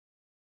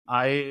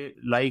I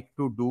like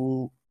to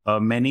do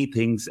many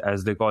things,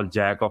 as they call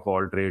jack of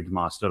all trades,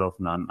 master of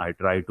none. I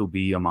try to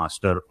be a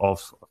master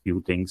of a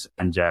few things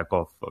and jack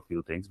of a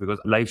few things, because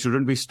life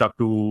shouldn't be stuck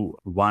to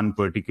one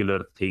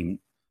particular thing.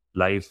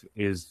 Life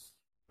is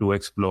to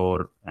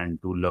explore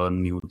and to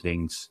learn new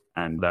things.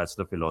 And that's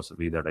the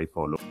philosophy that I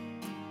follow.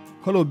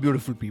 Hello,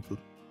 beautiful people.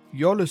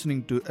 You're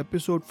listening to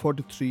episode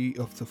 43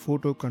 of the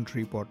Photo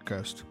Country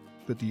podcast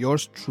with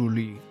yours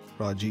truly,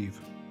 Rajiv.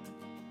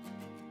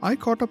 I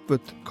caught up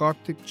with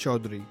Kartik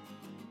Chaudhary,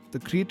 the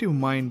creative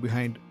mind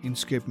behind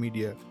Inkscape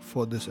Media,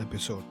 for this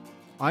episode.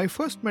 I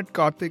first met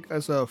Kartik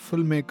as a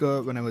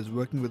filmmaker when I was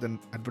working with an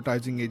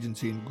advertising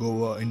agency in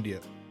Goa, India.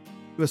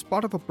 He was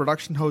part of a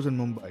production house in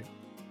Mumbai.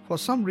 For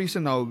some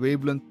reason, our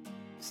wavelength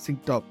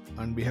synced up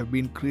and we have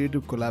been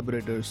creative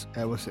collaborators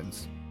ever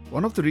since.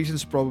 One of the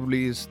reasons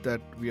probably is that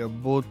we are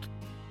both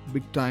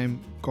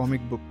big-time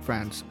comic book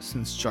fans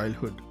since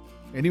childhood.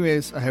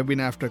 Anyways, I have been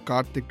after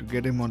Kartik to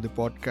get him on the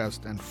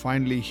podcast and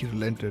finally he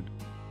relented.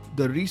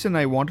 The reason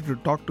I wanted to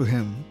talk to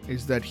him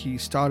is that he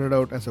started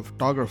out as a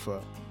photographer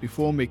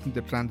before making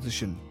the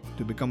transition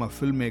to become a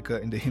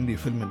filmmaker in the Hindi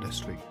film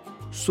industry.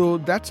 So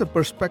that's a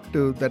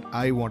perspective that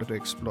I wanted to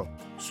explore.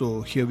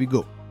 So here we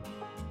go.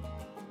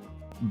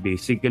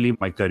 Basically,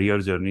 my career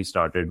journey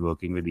started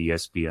working with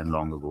ESPN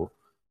long ago,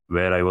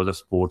 where I was a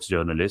sports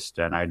journalist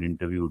and I'd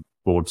interviewed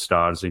sports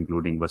stars,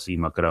 including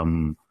Wasim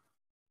Akram,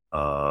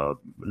 a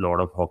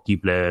lot of hockey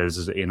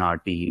players in our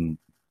team,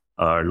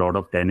 a lot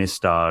of tennis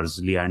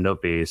stars, Leander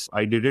Pace.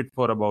 I did it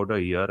for about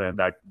a year, and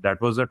that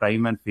was the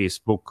time when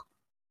Facebook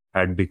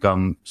had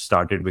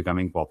started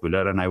becoming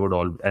popular. And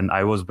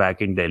I was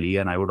back in Delhi,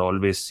 and I would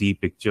always see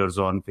pictures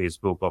on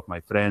Facebook of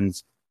my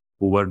friends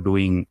who were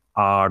doing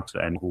art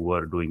and who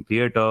were doing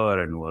theater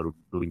and who were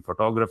doing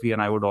photography.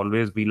 And I would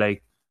always be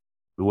like,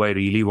 do I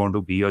really want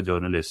to be a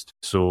journalist?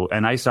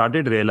 And I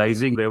started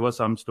realizing there were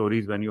some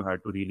stories when you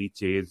had to really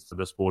chase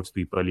the sports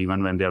people,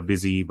 even when they're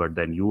busy, but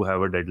then you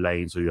have a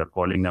deadline. So you're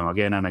calling them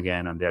again and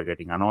again, and they're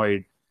getting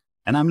annoyed.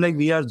 And I'm like,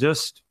 we are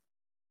just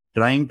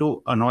trying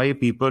to annoy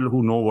people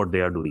who know what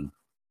they are doing.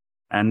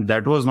 And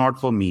that was not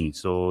for me.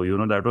 So,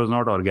 that was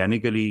not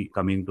organically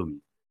coming to me.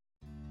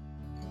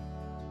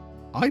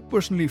 I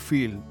personally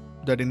feel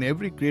that in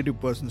every creative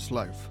person's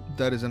life,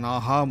 there is an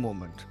aha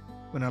moment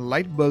when a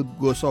light bulb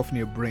goes off in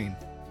your brain.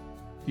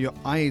 Your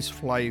eyes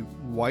fly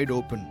wide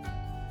open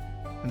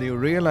and you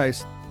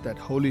realize that,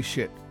 holy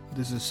shit,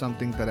 this is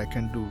something that I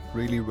can do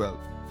really well,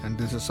 and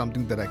this is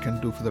something that I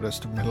can do for the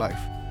rest of my life.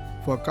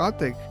 For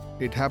Kartik,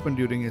 it happened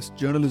during his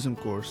journalism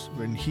course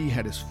when he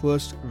had his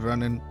first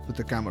run-in with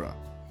the camera.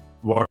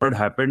 What had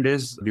happened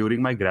is,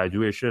 during my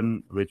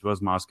graduation, which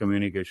was mass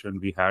communication,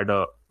 we had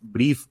a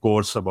brief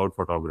course about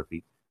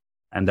photography.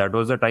 And that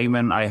was the time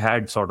when I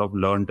had sort of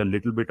learned a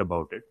little bit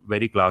about it.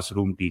 Very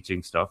classroom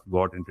teaching stuff.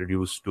 Got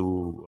introduced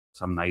to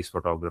some nice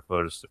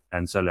photographers,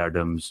 Ansel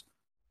Adams,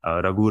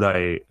 Raghu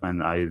Rai.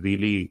 And I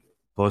really,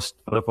 for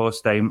the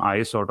first time,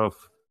 I sort of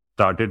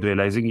started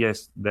realizing,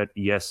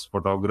 yes,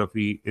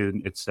 photography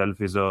in itself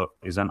is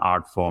an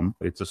art form.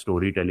 It's a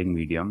storytelling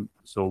medium.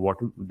 So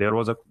there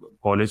was a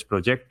college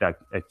project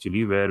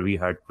actually where we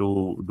had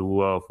to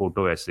do a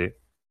photo essay.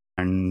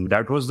 And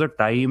that was the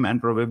time,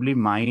 and probably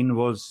mine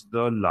was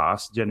the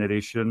last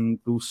generation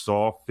to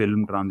saw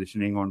film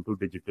transitioning onto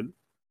digital.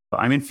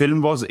 I mean,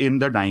 film was in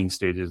the dying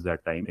stages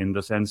that time, in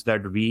the sense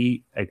that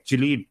we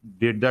actually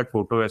did that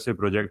photo essay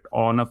project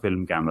on a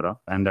film camera.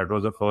 And that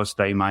was the first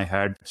time I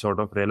had sort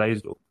of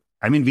realized,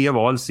 I mean, we have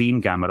all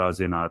seen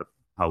cameras in our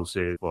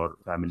houses for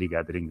family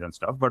gatherings and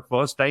stuff. But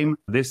first time,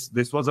 this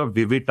was a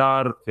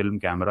Vivitar film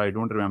camera. I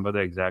don't remember the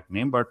exact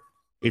name, but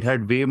it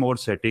had way more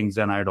settings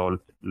than I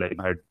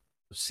had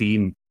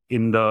seen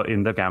in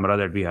the camera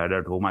that we had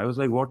at home. I was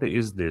like, what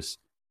is this?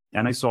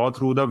 And I saw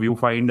through the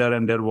viewfinder,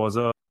 and there was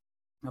a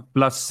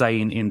plus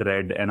sign in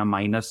red and a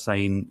minus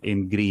sign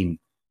in green.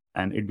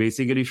 And it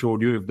basically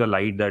showed you if the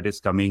light that is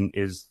coming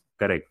is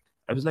correct.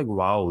 I was like,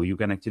 wow, you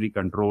can actually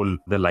control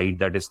the light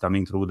that is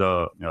coming through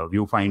the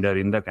viewfinder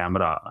in the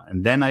camera.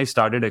 And then I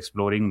started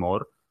exploring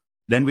more.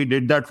 Then we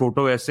did that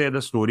photo essay,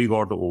 the story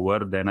got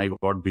over, then I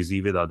got busy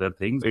with other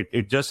things.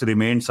 It just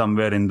remained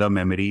somewhere in the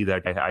memory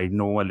that I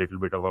know a little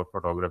bit about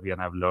photography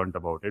and I've learned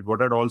about it.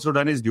 What I'd also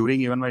done is,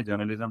 during even my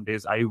journalism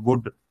days, I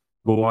would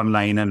go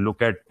online and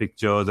look at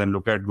pictures and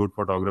look at good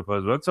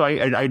photographers' work. So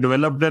I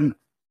developed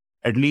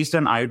at least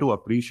an eye to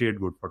appreciate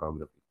good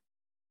photography.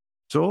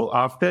 So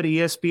after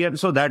ESPN,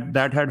 so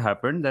that had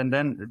happened. And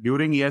then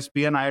during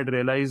ESPN, I had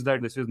realized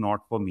that this is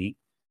not for me.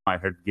 I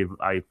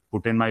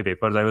put in my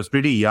papers. I was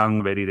pretty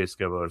young, very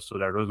risk averse. So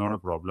that was not a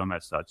problem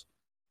as such.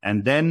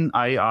 And then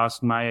I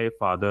asked my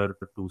father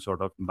to sort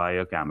of buy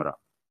a camera.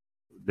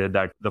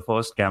 The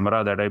first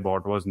camera that I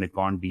bought was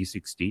Nikon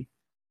D60.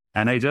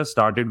 And I just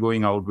started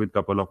going out with a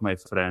couple of my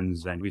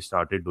friends, and we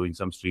started doing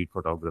some street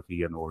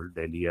photography in Old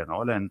Delhi and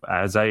all. And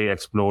as I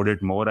explored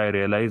it more, I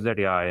realized that,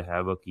 I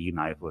have a keen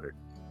eye for it.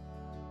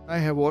 I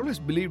have always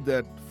believed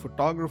that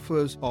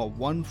photographers are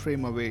one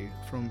frame away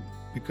from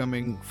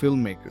becoming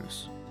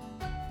filmmakers.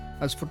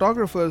 As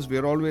photographers, we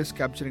are always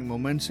capturing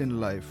moments in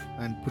life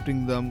and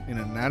putting them in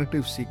a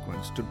narrative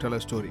sequence to tell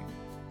a story.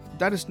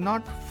 That is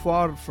not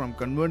far from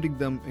converting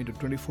them into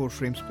 24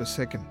 frames per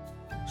second.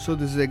 So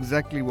this is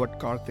exactly what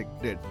Kartik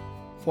did.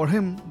 For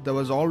him, there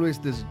was always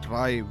this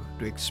drive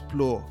to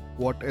explore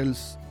what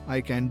else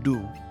I can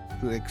do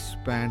to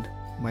expand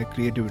my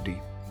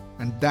creativity.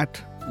 And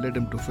that led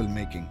him to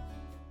filmmaking.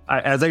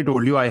 As I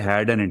told you, I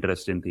had an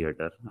interest in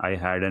theater. I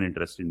had an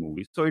interest in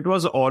movies. So it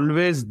was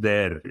always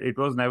there. There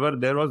was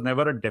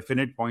never a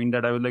definite point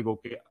that I was like,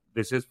 okay,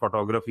 this is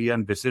photography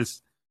and this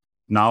is,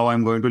 now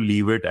I'm going to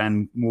leave it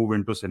and move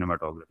into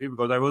cinematography,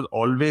 because I was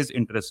always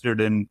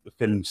interested in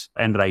films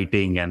and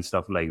writing and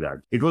stuff like that.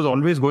 It was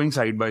always going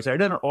side by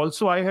side. And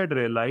also I had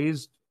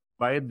realized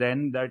by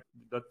then that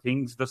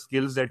the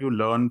skills that you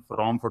learn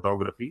from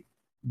photography,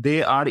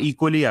 they are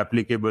equally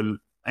applicable.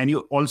 And you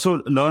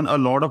also learn a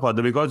lot of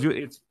other, because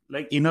it's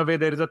like, in a way,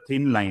 there is a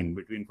thin line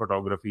between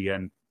photography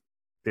and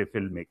say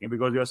filmmaking,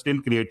 because you are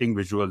still creating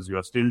visuals, you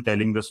are still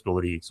telling the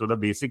story. So the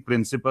basic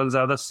principles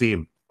are the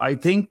same. I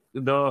think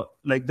the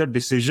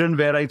decision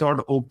where I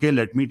thought, okay,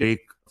 let me take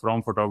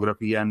from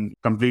photography and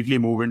completely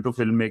move into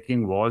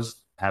filmmaking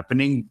was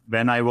happening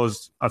when I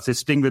was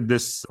assisting with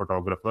this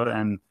photographer.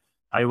 And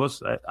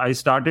I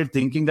started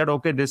thinking that,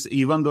 okay,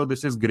 even though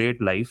this is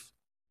great life,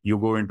 you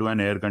go into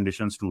an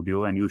air-conditioned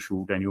studio and you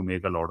shoot and you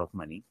make a lot of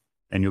money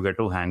and you get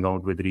to hang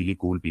out with really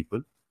cool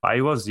people.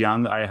 I was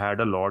young. I had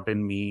a lot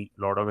in me,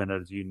 a lot of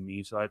energy in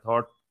me. So I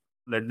thought,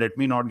 let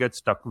me not get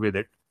stuck with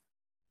it.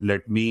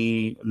 Let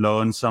me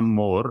learn some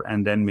more.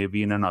 And then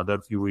maybe in another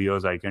few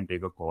years, I can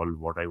take a call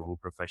what I do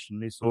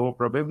professionally. So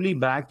probably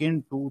back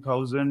in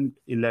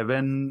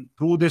 2011,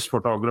 through this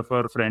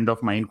photographer friend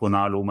of mine,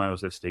 Kunal, whom I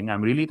was assisting,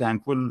 I'm really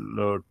thankful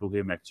to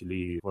him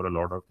actually for a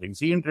lot of things.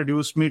 He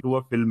introduced me to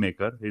a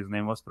filmmaker. His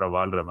name was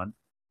Praval Raman.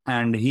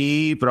 And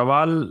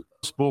Praval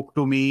spoke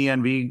to me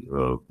and we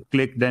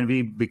clicked, then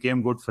we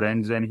became good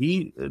friends. And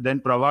then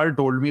Praval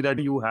told me that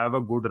you have a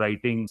good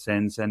writing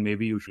sense and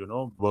maybe you should,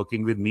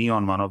 working with me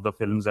on one of the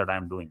films that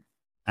I'm doing.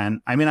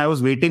 And I mean, I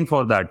was waiting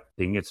for that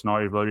thing. It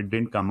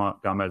didn't come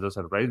as a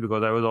surprise,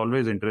 because I was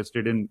always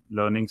interested in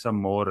learning some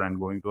more and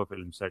going to a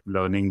film set,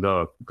 learning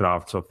the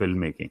crafts of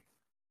filmmaking.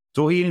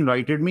 So he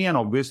invited me, and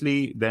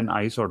obviously then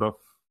I sort of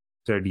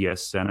said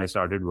yes, and I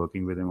started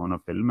working with him on a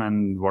film.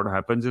 And what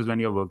happens is,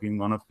 when you're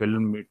working on a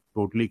film, it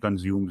totally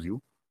consumes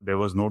you. There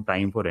was no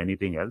time for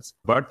anything else.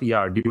 But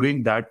yeah,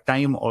 during that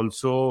time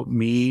also,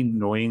 me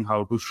knowing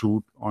how to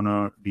shoot on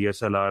a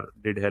DSLR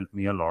did help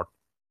me a lot,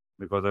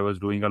 because I was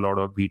doing a lot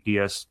of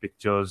BTS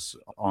pictures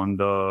on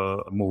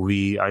the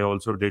movie. I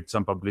also did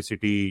some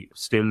publicity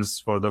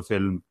stills for the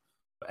film.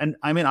 And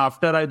I mean,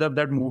 after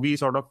that movie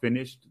sort of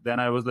finished,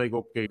 then I was like,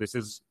 okay, this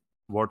is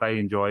what I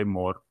enjoy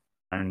more.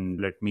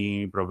 And let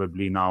me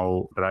probably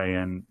now try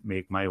and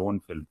make my own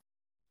film.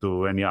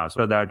 So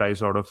after that, I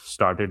sort of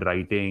started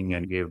writing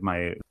and gave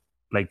my,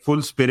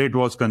 full spirit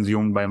was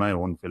consumed by my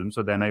own film.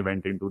 So then I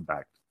went into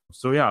that.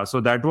 So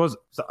that was,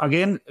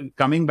 again,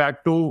 coming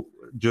back to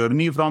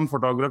journey from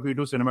photography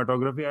to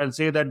cinematography, I'll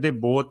say that they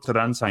both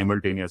run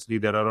simultaneously.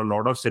 There are a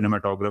lot of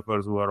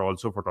cinematographers who are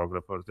also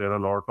photographers. There are a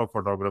lot of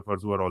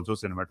photographers who are also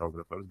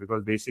cinematographers,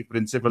 because basic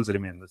principles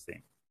remain the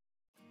same.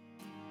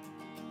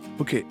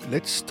 Okay,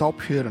 let's stop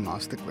here and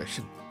ask the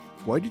question.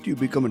 Why did you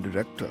become a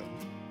director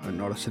and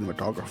not a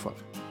cinematographer?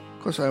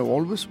 Because I've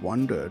always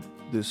wondered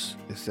this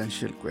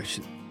essential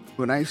question.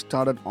 When I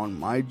started on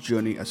my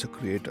journey as a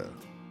creator,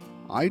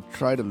 I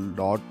tried a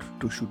lot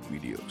to shoot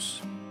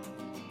videos.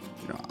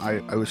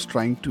 I was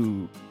trying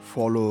to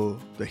follow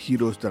the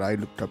heroes that I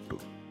looked up to,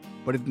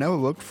 but it never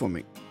worked for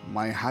me.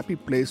 My happy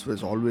place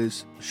was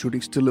always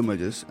shooting still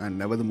images and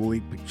never the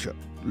moving picture.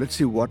 Let's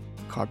see what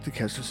Kartik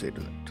has to say to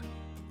that.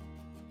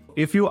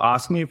 If you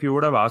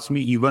would have asked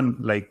me even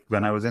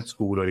when I was in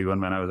school or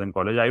even when I was in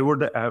college, I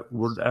would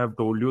have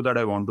told you that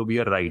I want to be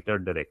a writer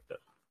director,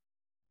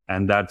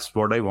 and that's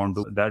what I want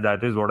to.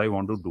 That is what I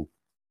want to do.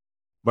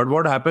 But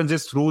what happens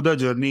is, through the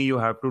journey, you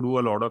have to do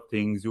a lot of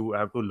things. You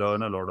have to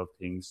learn a lot of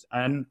things.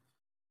 And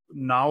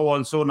now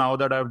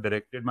that I've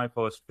directed my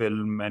first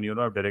film and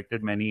I've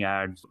directed many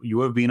ads, you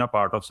have been a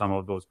part of some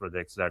of those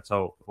projects. That's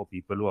how, for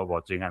people who are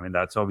watching, I mean,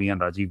 that's how me and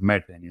Rajiv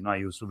met. And I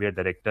used to be a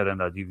director and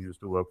Rajiv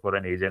used to work for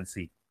an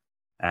agency.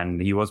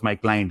 And he was my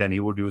client, and he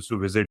used to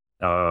visit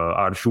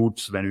our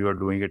shoots when we were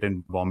doing it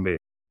in Bombay.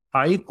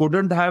 I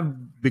couldn't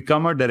have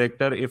become a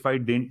director if I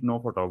didn't know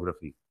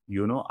photography,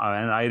 and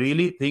I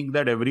really think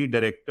that every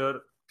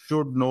director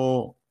should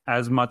know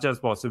as much as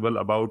possible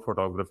about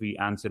photography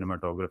and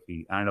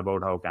cinematography and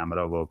about how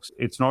camera works.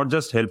 It's not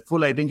just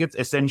helpful, I think it's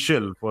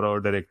essential for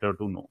a director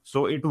to know.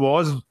 So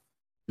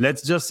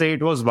let's just say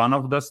it was one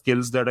of the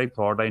skills that I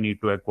thought I need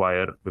to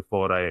acquire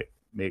before I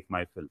make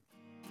my film.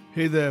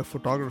 Hey there,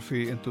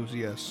 photography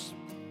enthusiasts.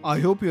 I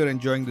hope you're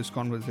enjoying this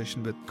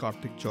conversation with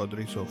Kartik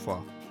Chaudhary so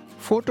far.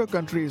 Photo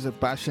Country is a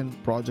passion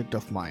project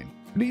of mine.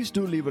 Please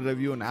do leave a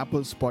review on Apple,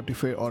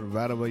 Spotify, or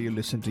wherever you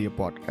listen to your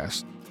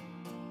podcast.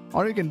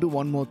 Or you can do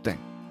one more thing.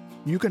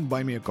 You can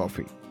buy me a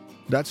coffee.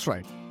 That's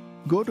right.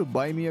 Go to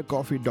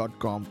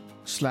buymeacoffee.com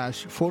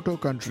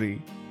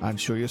patreon.com/photocountry and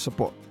show your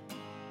support.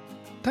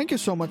 Thank you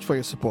so much for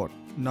your support.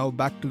 Now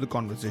back to the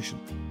conversation.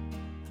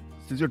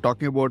 Since you're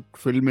talking about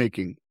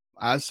filmmaking,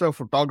 as a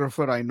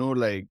photographer, I know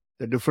like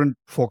the different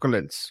focal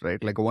lengths,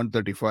 right? Like a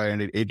 135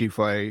 and an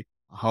 85,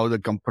 how the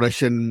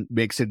compression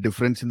makes a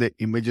difference in the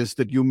images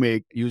that you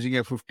make using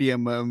a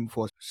 50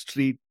 for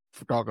street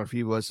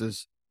photography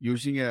versus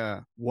using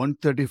a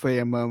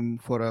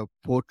 135 for a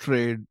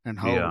portrait, and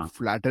how Yeah.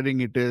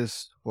 flattering it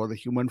is for the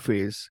human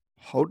face.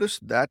 How does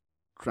that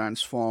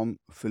transform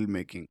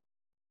filmmaking?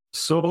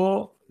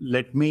 So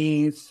let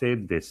me say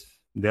this.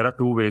 There are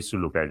two ways to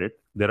look at it.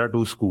 There are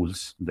two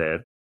schools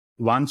there.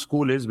 One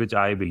school is, which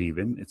I believe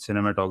in, it's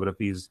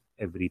cinematography is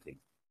everything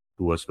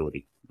to a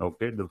story.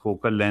 Okay. The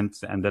focal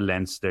length and the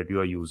lens that you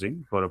are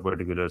using for a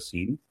particular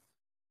scene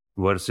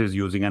versus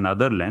using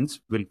another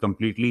lens will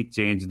completely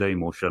change the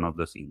emotion of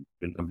the scene,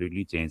 will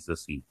completely change the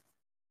scene.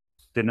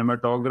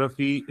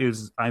 Cinematography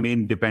is, I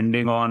mean,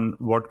 depending on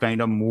what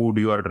kind of mood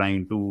you are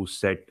trying to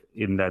set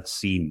in that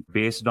scene.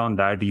 Based on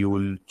that, you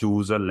will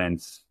choose a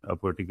lens, a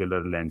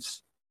particular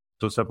lens.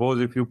 So suppose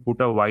if you put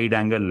a wide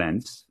angle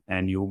lens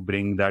and you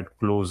bring that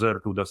closer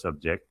to the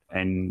subject,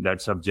 and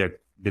that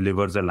subject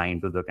delivers a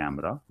line to the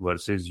camera,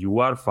 versus you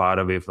are far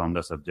away from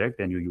the subject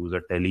and you use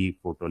a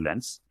telephoto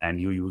lens and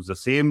you use the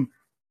same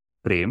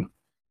frame,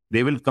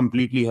 they will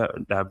completely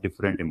have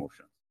different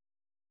emotions.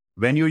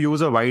 When you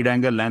use a wide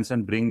angle lens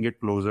and bring it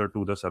closer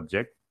to the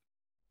subject,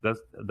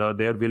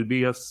 there will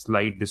be a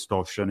slight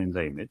distortion in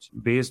the image.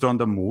 Based on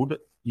the mood,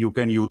 you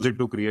can use it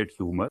to create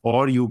humor,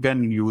 or you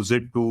can use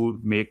it to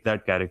make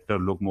that character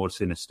look more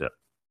sinister,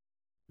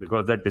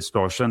 because that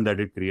distortion that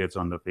it creates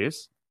on the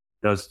face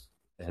does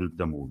help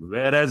the mood.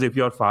 Whereas if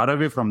you're far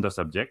away from the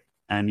subject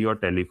and you're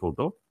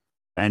telephoto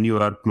and you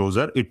are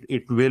closer,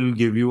 it will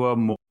give you a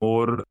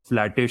more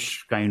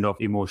flattish kind of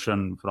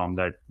emotion from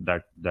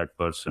that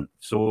person.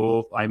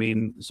 So I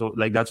mean, so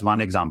like that's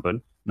one example.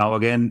 Now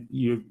again,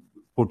 you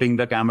putting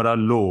the camera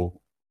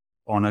low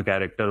on a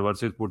character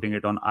versus putting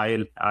it on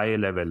eye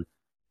level,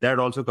 that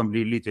also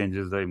completely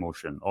changes the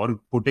emotion. Or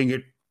putting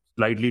it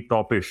slightly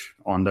topish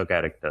on the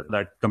character,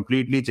 that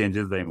completely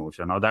changes the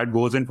emotion. Now that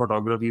goes in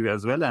photography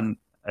as well, and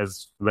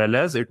as well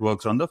as it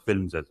works on the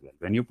films as well.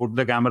 When you put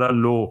the camera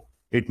low,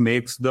 it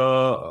makes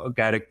the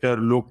character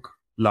look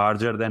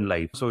larger than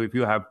life. So if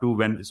you have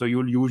to, so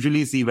you'll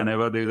usually see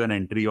whenever there's an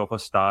entry of a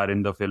star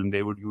in the film,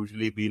 they would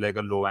usually be like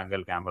a low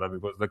angle camera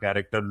because the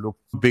character looks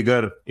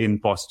bigger in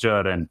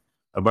posture. And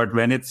but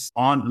when it's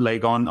on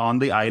on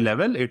the eye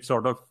level, it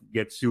sort of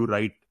gets you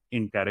right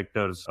in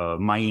character's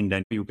mind,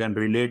 and you can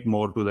relate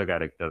more to the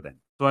character then.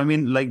 So I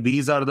mean, like,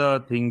 these are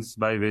the things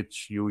by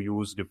which you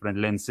use different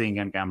lensing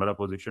and camera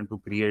position to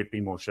create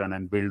emotion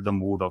and build the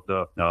mood of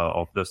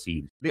the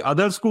scene. The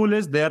other school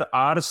is, there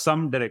are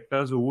some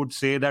directors who would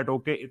say that,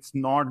 okay, it's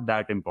not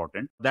that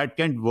important. That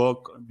can work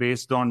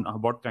based on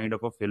what kind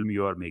of a film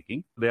you are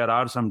making. There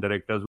are some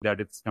directors that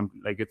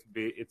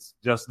it's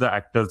just the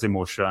actor's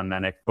emotion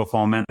and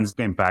performance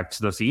impacts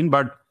the scene,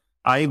 but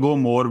I go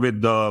more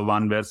with the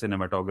one where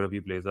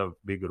cinematography plays a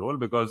big role,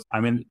 because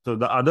I mean, so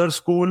the other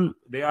school,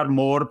 they are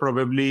more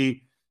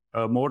probably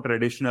more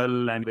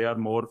traditional, and they are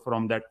more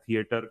from that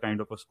theater kind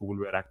of a school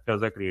where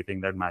actors are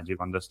creating that magic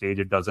on the stage.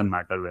 It doesn't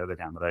matter where the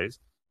camera is.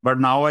 But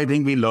now I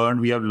think we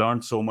have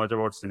learned so much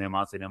about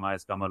cinema. Cinema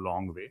has come a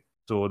long way.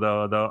 So the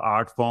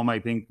art form, I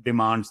think,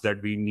 demands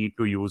that we need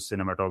to use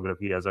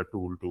cinematography as a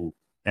tool to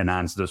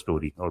enhance the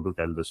story or to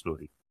tell the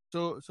story.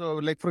 So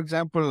like for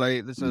example,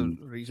 there's a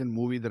recent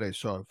movie that I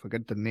saw, I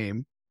forget the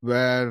name,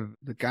 where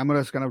the camera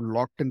is kind of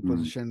locked in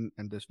position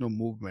and there's no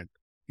movement.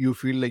 You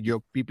feel like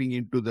you're peeping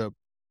into the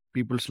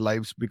people's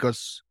lives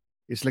because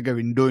it's like a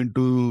window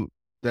into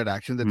that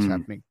action that's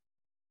happening,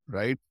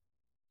 right?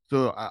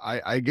 So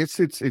I guess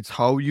it's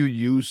how you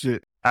use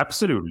it.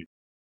 Absolutely.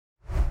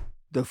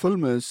 The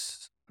film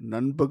is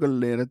Nanbagal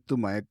Nerathu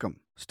Mayakam,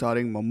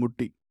 starring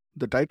Mammootty.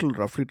 The title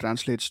roughly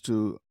translates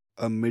to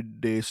a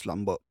midday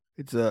slumber.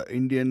 It's an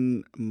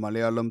Indian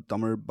Malayalam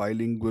Tamil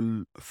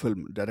bilingual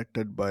film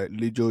directed by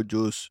Lijo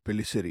Jose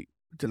Pellissieri.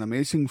 It's an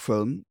amazing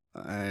film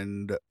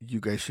and you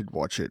guys should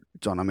watch it.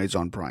 It's on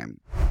Amazon Prime.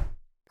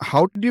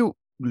 How did you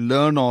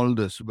learn all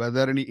this? Were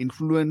there any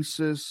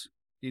influences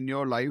in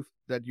your life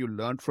that you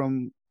learned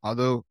from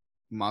other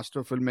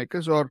master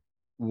filmmakers, or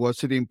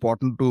was it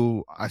important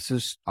to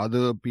assist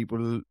other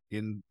people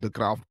in the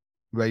craft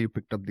where you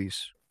picked up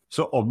these?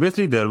 So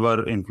obviously there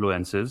were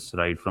influences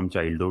right from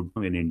childhood.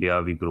 In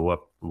India, we grew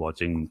up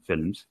watching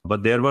films,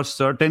 but there were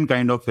certain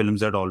kind of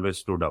films that always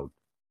stood out.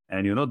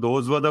 And,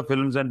 those were the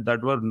films that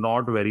were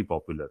not very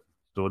popular.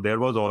 So there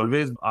was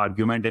always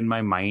argument in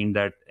my mind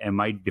that, am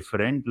I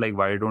different? Like,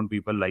 why don't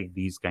people like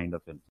these kind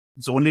of films?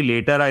 It's only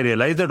later I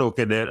realized that,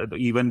 okay,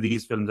 even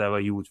these films have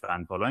a huge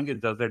fan following.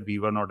 It's just that we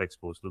were not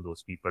exposed to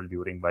those people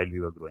while we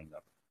were growing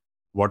up.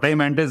 What I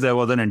meant is, there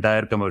was an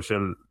entire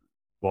commercial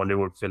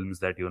Bollywood films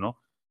that,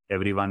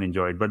 everyone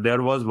enjoyed. But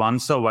there was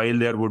once a while,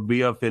 there would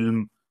be a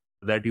film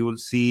that you will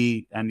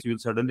see and you'll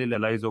suddenly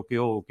realize,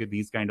 okay,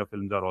 these kind of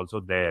films are also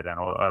there and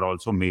are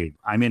also made.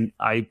 I mean,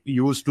 I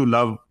used to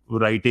love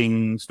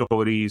writing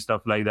stories,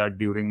 stuff like that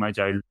during my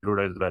childhood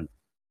as well.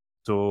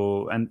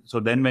 So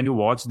then when you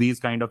watch these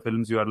kind of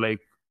films, you are like,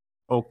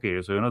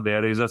 okay, so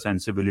there is a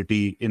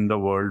sensibility in the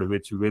world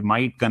which we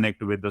might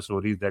connect with the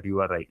stories that you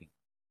are writing.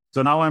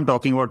 So now I'm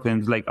talking about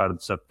films like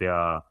Ardh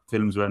Satya,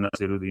 films when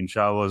Nasiruddin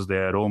Shah was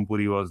there, Om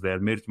Puri was there,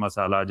 Mirch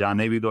Masala,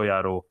 Jaane Bhi Do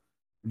Yaro.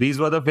 These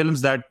were the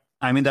films that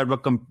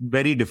were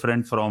very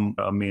different from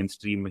a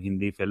mainstream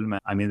Hindi film.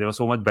 I mean, they were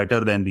so much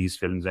better than these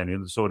films,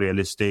 and so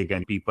realistic,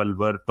 and people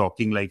were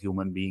talking like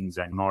human beings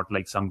and not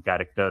like some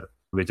character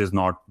who does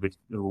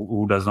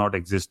not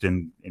exist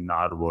in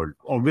our world.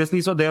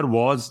 Obviously, so there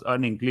was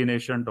an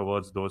inclination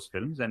towards those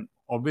films, and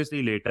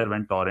obviously later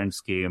when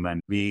torrents came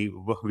and we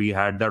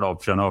had that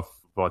option of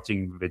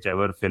watching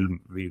whichever film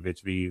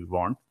which we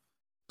want.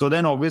 So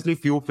then obviously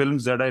few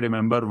films that I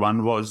remember,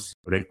 one was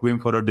Requiem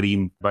for a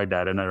Dream by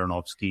Darren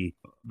Aronofsky.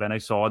 When I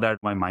saw that,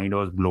 my mind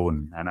was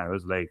blown and I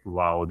was like,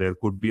 wow, there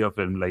could be a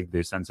film like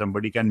this and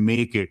somebody can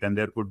make it, and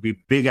there could be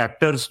big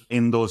actors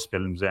in those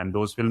films, and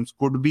those films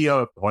could be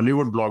a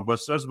Hollywood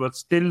blockbusters, but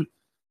still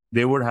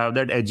they would have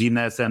that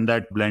edginess and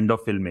that blend of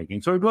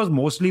filmmaking. So it was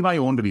mostly my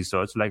own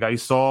research. Like I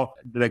saw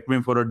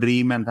Requiem for a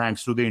Dream, and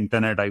thanks to the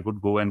internet, I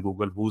could go and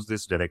Google who's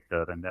this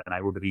director, and then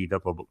I would read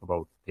up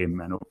about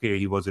him. And okay,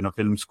 he was in a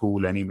film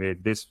school and he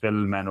made this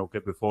film, and okay,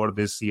 before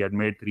this he had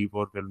made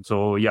 3-4 films.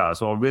 So yeah,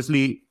 so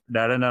obviously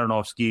Darren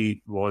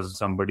Aronofsky was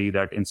somebody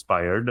that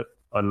inspired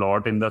a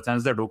lot, in the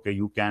sense that okay,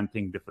 you can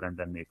think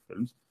different and make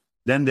films.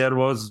 Then there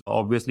was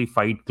obviously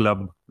Fight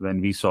Club when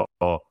we saw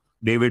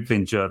David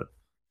Fincher.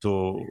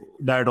 So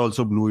that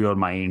also blew your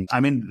mind.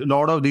 I mean, a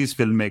lot of these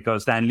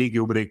filmmakers, Stanley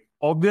Kubrick,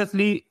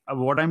 obviously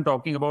what I'm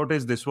talking about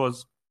is this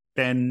was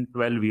 10,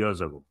 12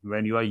 years ago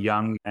when you are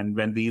young, and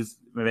when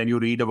you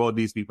read about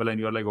these people and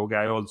you're like, okay,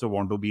 I also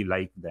want to be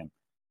like them.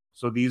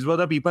 So these were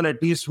the people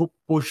at least who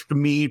pushed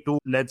me to,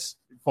 let's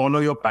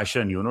follow your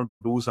passion,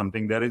 do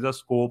something. There is a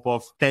scope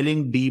of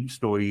telling deep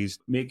stories,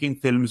 making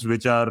films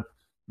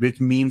which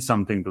means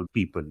something to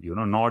people,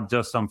 not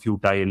just some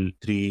futile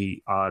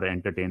 3-hour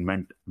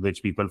entertainment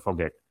which people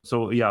forget.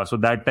 So yeah, so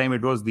that time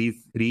it was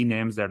these 3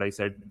 names that I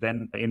said.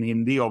 Then in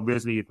Hindi,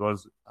 obviously it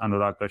was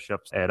Anurag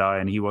Kashyap's era,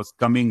 and he was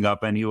coming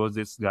up, and he was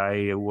this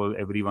guy who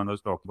everyone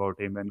was talking about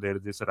him. And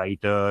there's this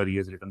writer, he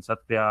has written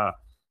Satya,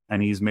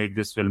 and he's made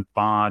this film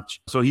Panch.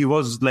 So he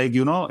was like,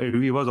 he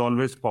was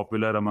always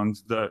popular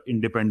amongst the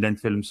independent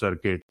film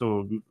circuit.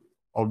 So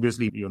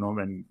obviously,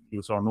 when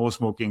you saw No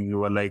Smoking, you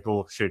were like,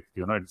 oh shit,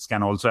 it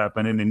can also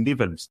happen in indie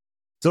films.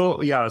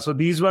 So yeah, so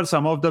these were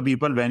some of the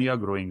people when you are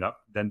growing up.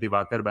 Then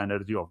Diwakar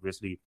Banerjee,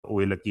 obviously,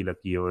 Oye Lucky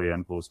Lucky Oye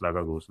and Ghosla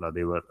Ka Ghosla,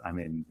 they were,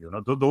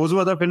 so those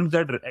were the films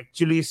that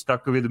actually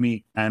stuck with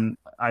me. And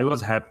I was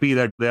happy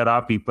that there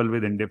are people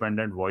with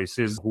independent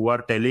voices who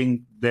are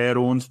telling their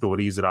own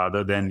stories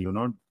rather than,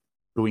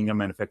 doing a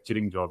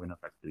manufacturing job in a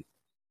factory.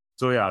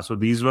 So yeah, so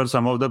these were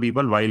some of the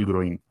people while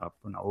growing up.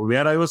 Now,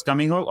 where I was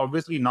coming out,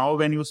 obviously now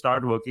when you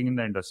start working in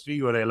the industry,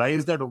 you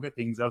realize that, okay,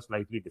 things are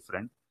slightly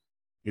different.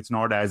 It's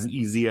not as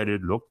easy as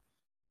it looked.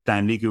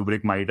 Stanley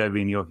Kubrick might have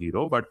been your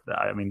hero, but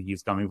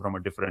he's coming from a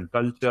different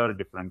culture,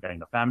 different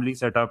kind of family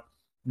setup.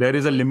 There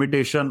is a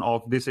limitation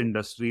of this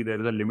industry. There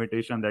is a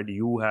limitation that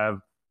you have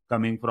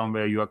coming from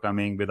where you are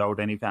coming without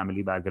any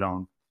family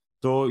background.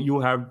 So you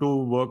have to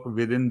work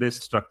within this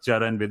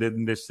structure and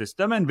within this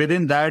system. And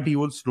within that, you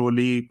will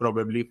slowly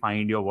probably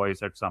find your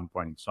voice at some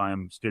point. So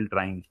I'm still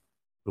trying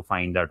to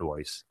find that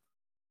voice.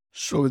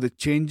 So, with the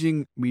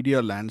changing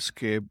media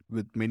landscape,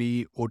 with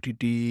many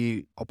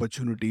OTT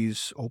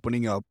opportunities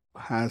opening up,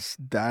 has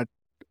that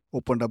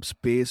opened up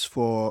space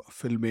for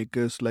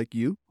filmmakers like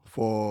you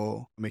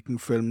for making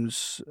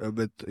films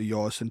with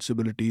your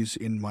sensibilities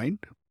in mind?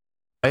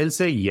 I'll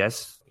say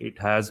yes, it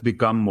has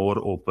become more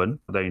open,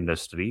 the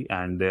industry,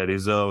 and there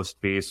is a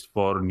space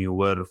for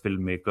newer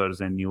filmmakers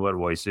and newer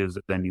voices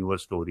and newer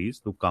stories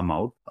to come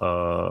out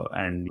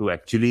and to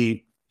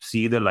actually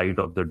see the light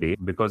of the day,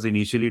 because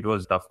initially it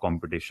was tough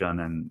competition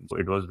and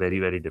it was very,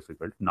 very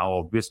difficult. Now,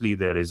 obviously,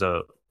 there is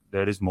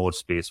more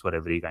space for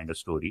every kind of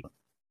story.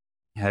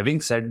 Having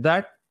said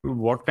that,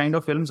 what kind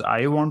of films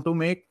I want to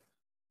make,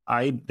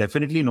 I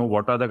definitely know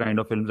what are the kind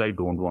of films I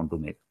don't want to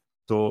make.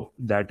 So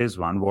that is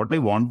one. What I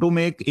want to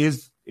make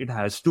is, it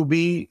has to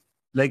be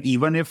like,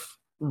 even if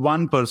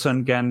one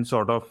person can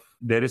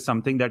there is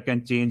something that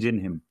can change in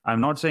him. I'm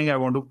not saying I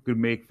want to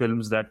make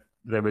films that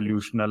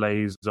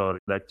revolutionize or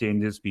that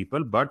changes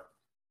people, but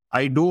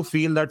I do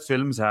feel that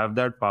films have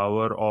that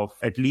power of,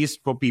 at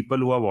least for people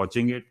who are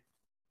watching it,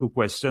 to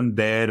question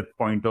their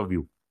point of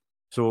view.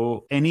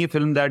 So any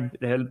film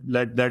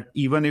that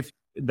even if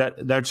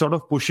that sort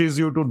of pushes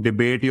you to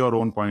debate your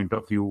own point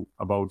of view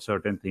about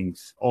certain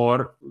things,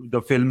 or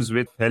the films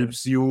which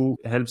helps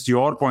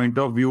your point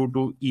of view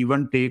to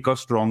even take a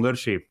stronger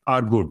shape,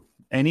 are good.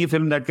 Any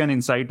film that can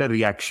incite a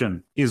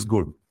reaction is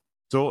good.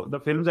 So the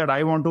films that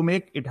I want to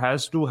make, it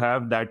has to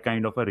have that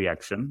kind of a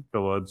reaction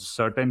towards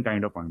certain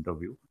kind of point of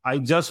view. I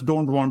just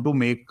don't want to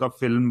make a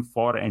film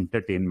for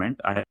entertainment.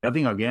 I have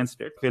nothing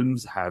against it.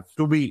 Films have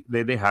to be,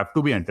 they have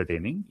to be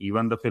entertaining.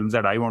 Even the films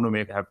that I want to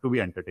make have to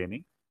be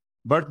entertaining.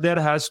 But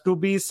there has to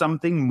be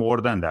something more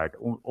than that.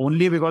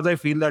 Only because I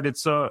feel that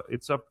it's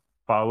a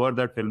power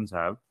that films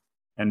have.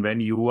 And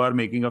when you are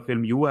making a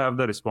film, you have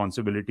the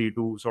responsibility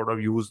to sort of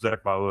use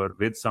that power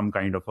with some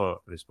kind of a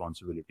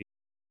responsibility.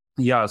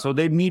 Yeah, so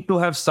they need to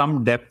have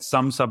some depth,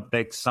 some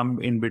subtext,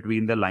 some in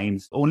between the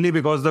lines, only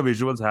because the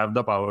visuals have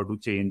the power to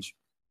change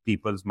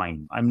people's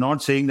mind. I'm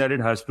not saying that it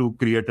has to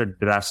create a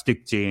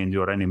drastic change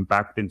or an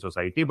impact in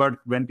society, but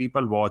when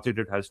people watch it,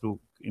 it has to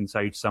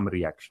incite some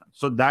reaction.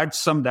 So that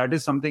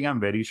is something I'm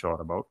very sure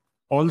about.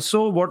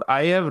 Also, what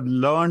I have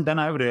learned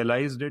and I've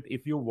realized it,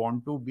 if you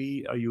want to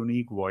be a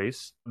unique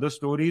voice, the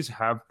stories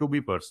have to be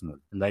personal.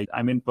 Like,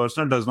 I mean,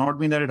 personal does not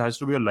mean that it has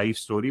to be a life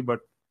story, but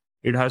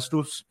it has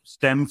to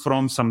stem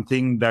from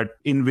something that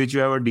in which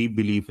you have a deep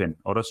belief in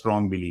or a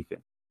strong belief in.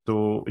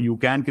 So you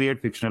can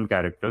create fictional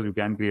characters, you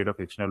can create a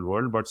fictional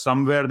world, but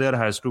somewhere there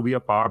has to be a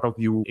part of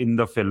you in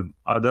the film.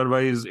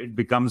 Otherwise, it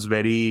becomes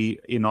very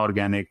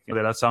inorganic.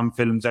 There are some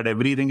films that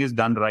everything is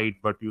done right,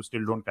 but you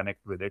still don't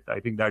connect with it. I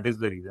think that is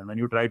the reason. When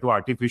you try to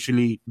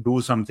artificially do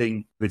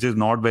something which is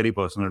not very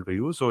personal to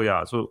you. So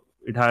yeah, so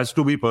it has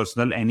to be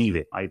personal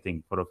anyway, I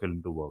think, for a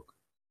film to work.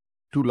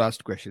 Two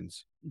last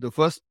questions. The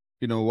first,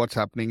 what's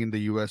happening in the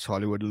US,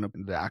 Hollywood,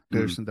 the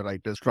actors and the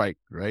writers strike,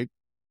 right?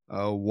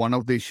 One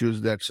of the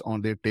issues that's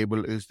on their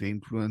table is the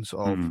influence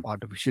of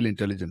artificial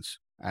intelligence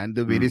and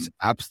the various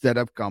apps that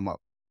have come up.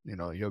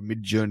 Your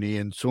Mid-Journey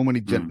and so many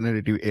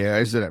generative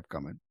AIs that have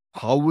come in.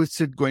 How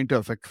is it going to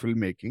affect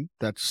filmmaking?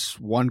 That's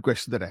one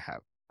question that I have.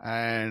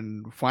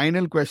 And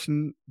final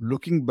question,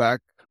 looking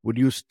back, would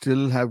you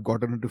still have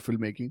gotten into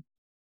filmmaking?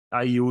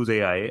 I use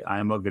AI.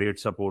 I'm a great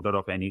supporter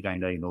of any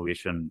kind of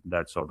innovation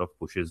that sort of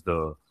pushes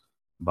the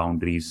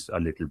boundaries a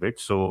little bit.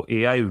 So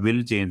AI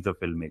will change the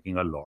filmmaking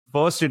a lot.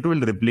 First, it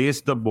will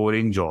replace the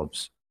boring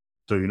jobs.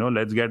 So,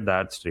 let's get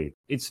that straight.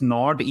 It's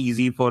not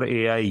easy for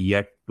AI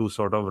yet to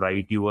sort of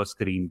write you a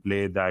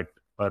screenplay that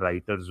a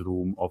writer's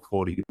room of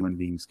 4 human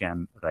beings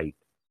can write.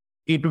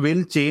 It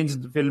will change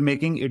the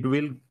filmmaking. It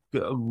will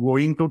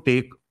going to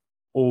take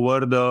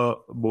over the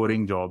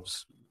boring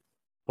jobs.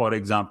 For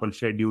example,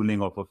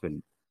 scheduling of a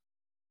film.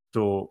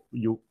 So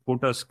you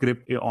put a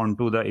script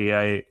onto the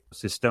AI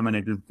system and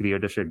it will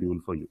create a schedule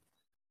for you.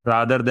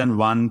 Rather than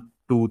 1,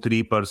 2,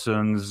 3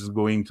 persons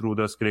going through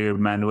the script,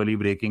 manually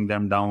breaking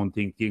them down,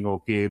 thinking,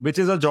 okay, which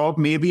is a job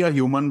maybe a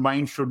human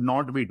mind should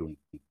not be doing.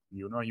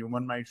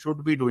 Human mind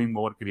should be doing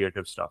more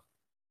creative stuff.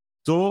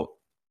 So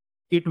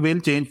it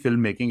will change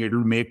filmmaking. It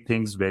will make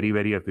things very,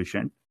 very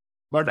efficient.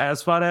 But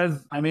as far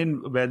as,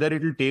 whether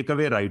it will take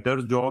away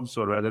writers' jobs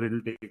or whether it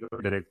will take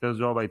away director's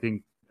job, I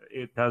think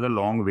it has a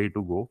long way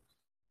to go.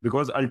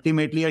 Because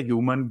ultimately a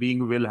human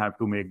being will have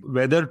to make,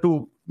 whether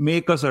to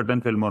make a certain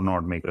film or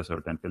not make a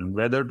certain film,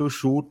 whether to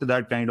shoot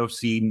that kind of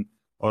scene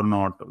or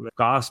not,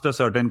 cast a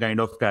certain kind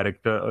of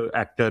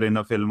actor in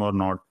a film or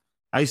not.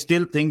 I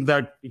still think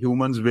that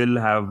humans will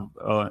have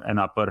an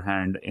upper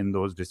hand in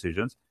those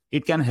decisions.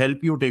 It can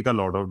help you take a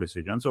lot of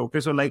decisions. Okay,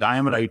 so like I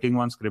am writing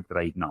one script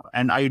right now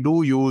and I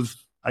do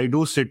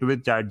sit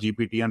with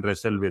ChatGPT and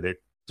wrestle with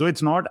it. So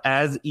it's not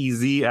as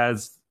easy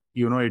as,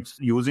 it's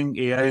using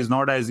AI is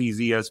not as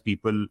easy as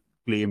people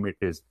claim it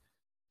is.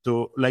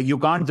 So like you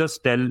can't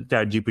just tell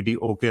ChatGPT,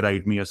 okay,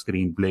 write me a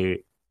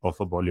screenplay of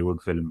a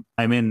Bollywood film.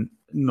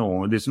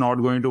 No, this is not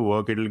going to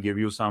work. It'll give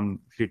you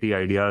some shitty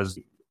ideas.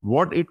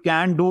 What it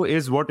can do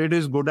is, what it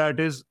is good at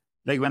is,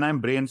 like when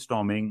I'm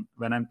brainstorming,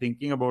 when I'm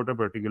thinking about a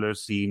particular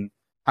scene,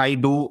 I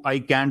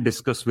can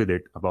discuss with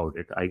it about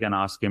it. I can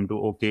ask him to,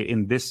 okay,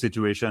 in this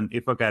situation,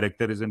 if a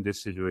character is in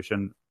this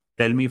situation,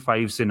 tell me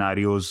 5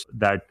 scenarios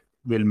that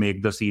will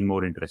make the scene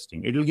more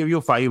interesting. It will give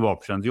you 5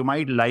 options. You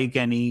might like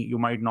any, you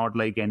might not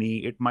like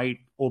any. It might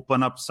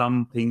open up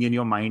something in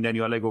your mind and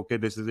you're like, okay,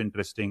 this is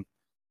interesting.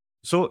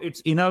 So it's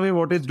in a way,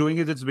 what it's doing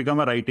is it's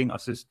become a writing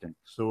assistant.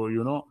 So,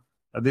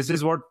 this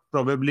is what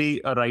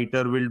probably a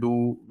writer will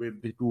do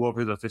with the 2 of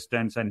his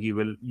assistants, and he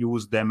will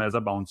use them as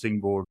a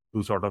bouncing board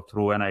to sort of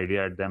throw an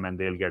idea at them and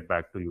they'll get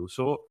back to you.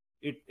 So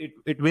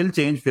it will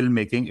change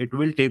filmmaking. It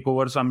will take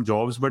over some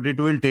jobs, but it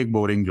will take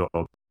boring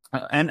jobs.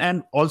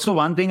 And also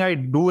one thing I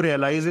do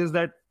realize is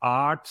that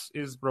arts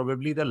is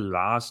probably the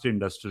last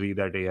industry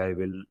that AI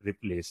will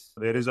replace.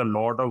 There is a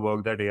lot of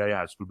work that AI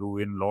has to do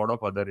in a lot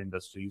of other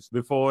industries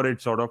before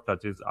it sort of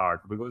touches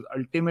art. Because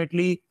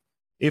ultimately,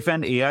 if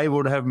an AI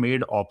would have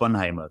made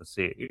Oppenheimer,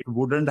 say, it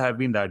wouldn't have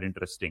been that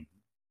interesting.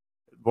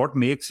 What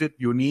makes it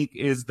unique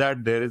is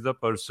that there is a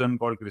person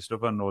called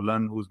Christopher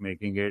Nolan who's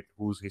making it,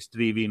 whose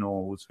history we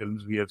know, whose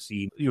films we have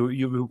seen,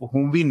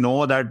 whom we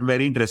know. That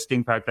very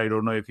interesting fact, I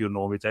don't know if you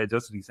know, which I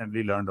just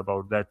recently learned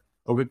about, that,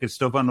 okay,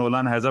 Christopher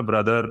Nolan has a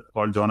brother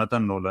called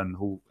Jonathan Nolan,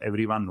 who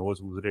everyone knows,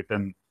 who's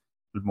written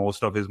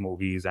most of his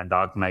movies, and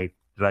Dark Knight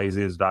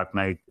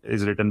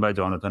is written by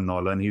Jonathan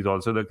Nolan. He's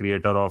also the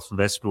creator of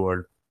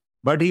Westworld.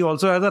 But he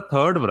also has a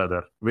third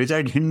brother, which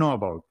I didn't know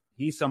about.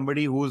 He's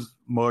somebody who's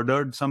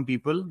murdered some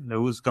people,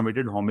 who's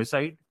committed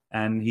homicide,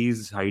 and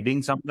he's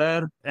hiding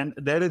somewhere. And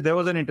there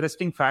was an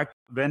interesting fact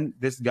when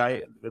this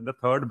guy, the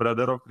third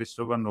brother of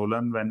Christopher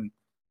Nolan, when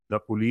the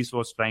police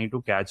was trying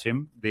to catch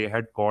him, they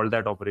had called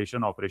that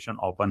Operation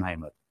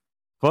Oppenheimer.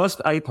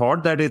 First, I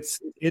thought that it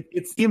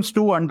seems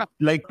too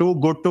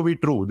good to be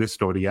true, this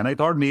story, and I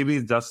thought maybe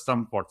it's just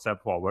some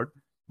WhatsApp forward,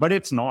 but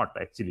it's not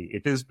actually.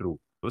 It is true.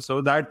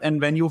 So that, and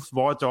when you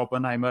watch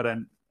Oppenheimer,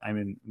 and I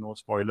mean, no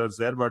spoilers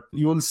there, but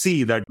you will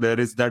see that there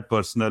is that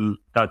personal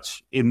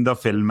touch in the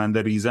film, and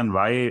the reason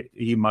why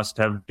he must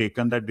have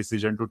taken that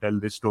decision to tell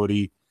this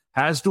story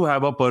has to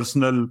have a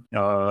personal,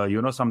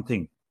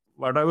 something.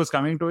 What I was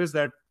coming to is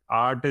that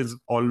art is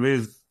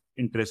always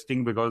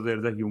interesting because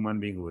there's a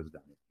human being who has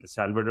done it.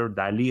 Salvador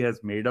Dali has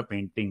made a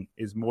painting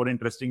is more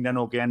interesting than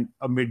and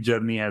a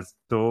Mid-Journey has.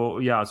 So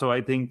yeah, so I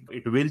think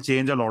it will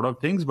change a lot of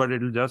things, but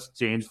it will just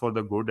change for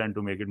the good and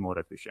to make it more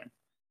efficient.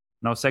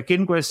 Now,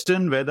 second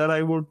question, whether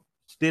I would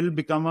still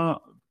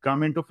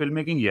come into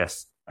filmmaking?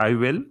 Yes, I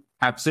will.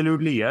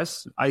 Absolutely,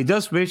 yes. I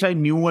just wish I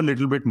knew a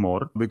little bit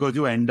more, because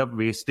you end up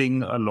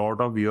wasting a lot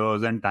of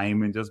years and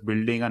time in just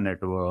building a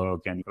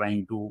network and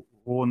trying to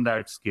hone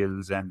that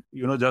skills. And,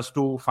 just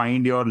to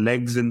find your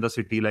legs in the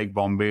city like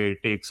Bombay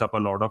takes up a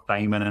lot of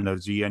time and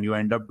energy, and you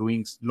end up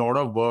doing a lot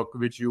of work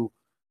which you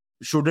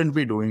shouldn't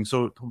be doing.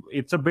 So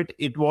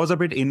it was a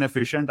bit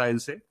inefficient, I'll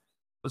say.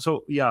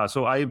 So yeah,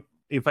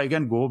 if I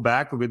can go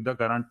back with the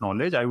current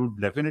knowledge, I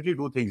would definitely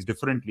do things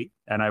differently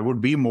and I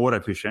would be more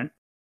efficient.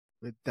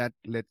 With that,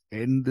 let's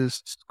end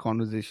this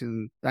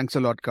conversation. Thanks a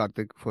lot,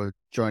 Kartik, for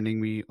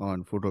joining me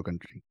on Photo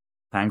Country.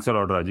 Thanks a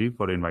lot, Rajiv,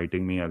 for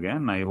inviting me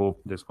again. I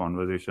hope this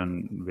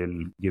conversation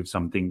will give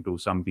something to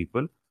some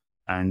people.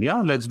 And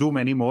yeah, let's do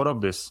many more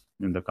of this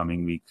in the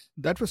coming weeks.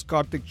 That was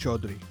Kartik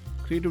Chaudhary,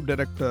 Creative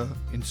Director,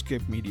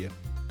 Inscape Media.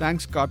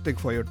 Thanks, Kartik,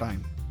 for your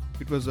time.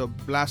 It was a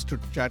blast to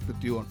chat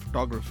with you on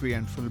photography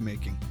and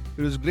filmmaking.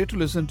 It was great to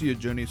listen to your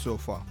journey so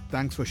far.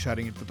 Thanks for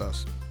sharing it with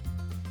us.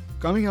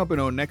 Coming up in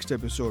our next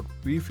episode,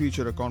 we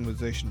feature a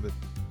conversation with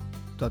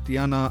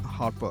Tatiana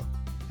Harper,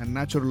 a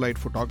natural light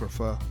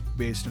photographer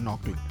based in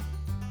Auckland.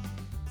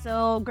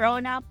 So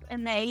growing up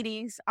in the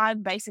 80s, I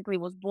basically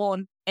was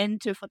born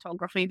into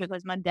photography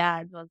because my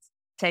dad was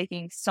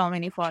taking so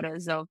many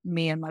photos of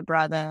me and my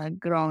brother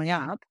growing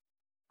up.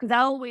 Because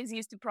I always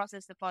used to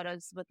process the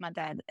photos with my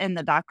dad in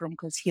the darkroom,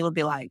 because he would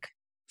be like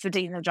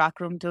sitting in the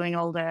darkroom doing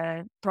all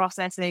the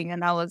processing.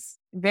 And I was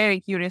a very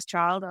curious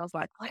child. I was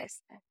like, what is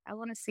that? I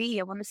want to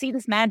see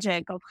this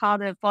magic of how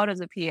the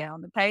photos appear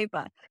on the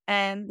paper.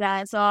 And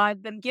so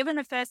I've been given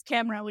the first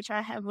camera, which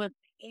I have with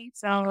me.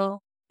 So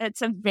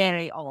it's a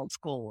very old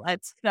school.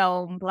 It's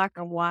film, black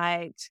and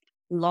white,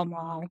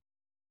 Lomo.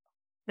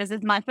 This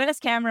is my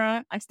first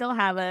camera. I still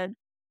have it.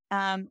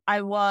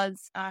 I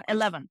was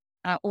 11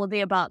 or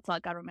thereabouts.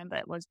 Like, I remember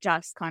it was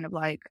just kind of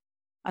like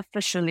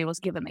officially was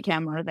given the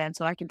camera then,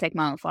 so I can take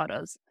my own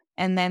photos.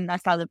 And then I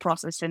started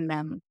processing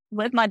them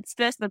with my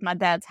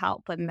dad's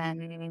help, and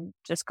then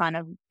just kind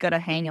of got a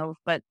hang of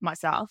it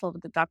myself over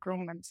the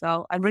darkroom. And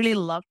so I really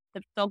loved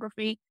the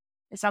photography.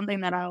 It's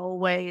something that I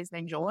always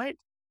enjoyed.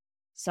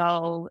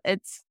 So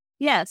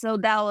so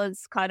that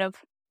was kind of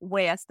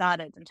where I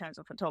started in terms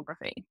of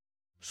photography.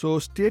 So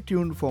stay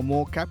tuned for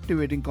more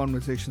captivating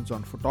conversations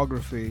on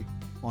photography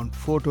on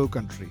Photo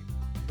Country,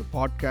 the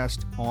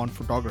podcast on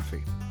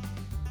photography.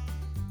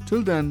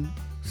 Till then,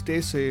 stay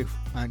safe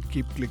and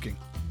keep clicking.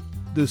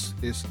 This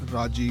is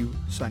Rajiv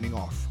signing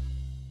off.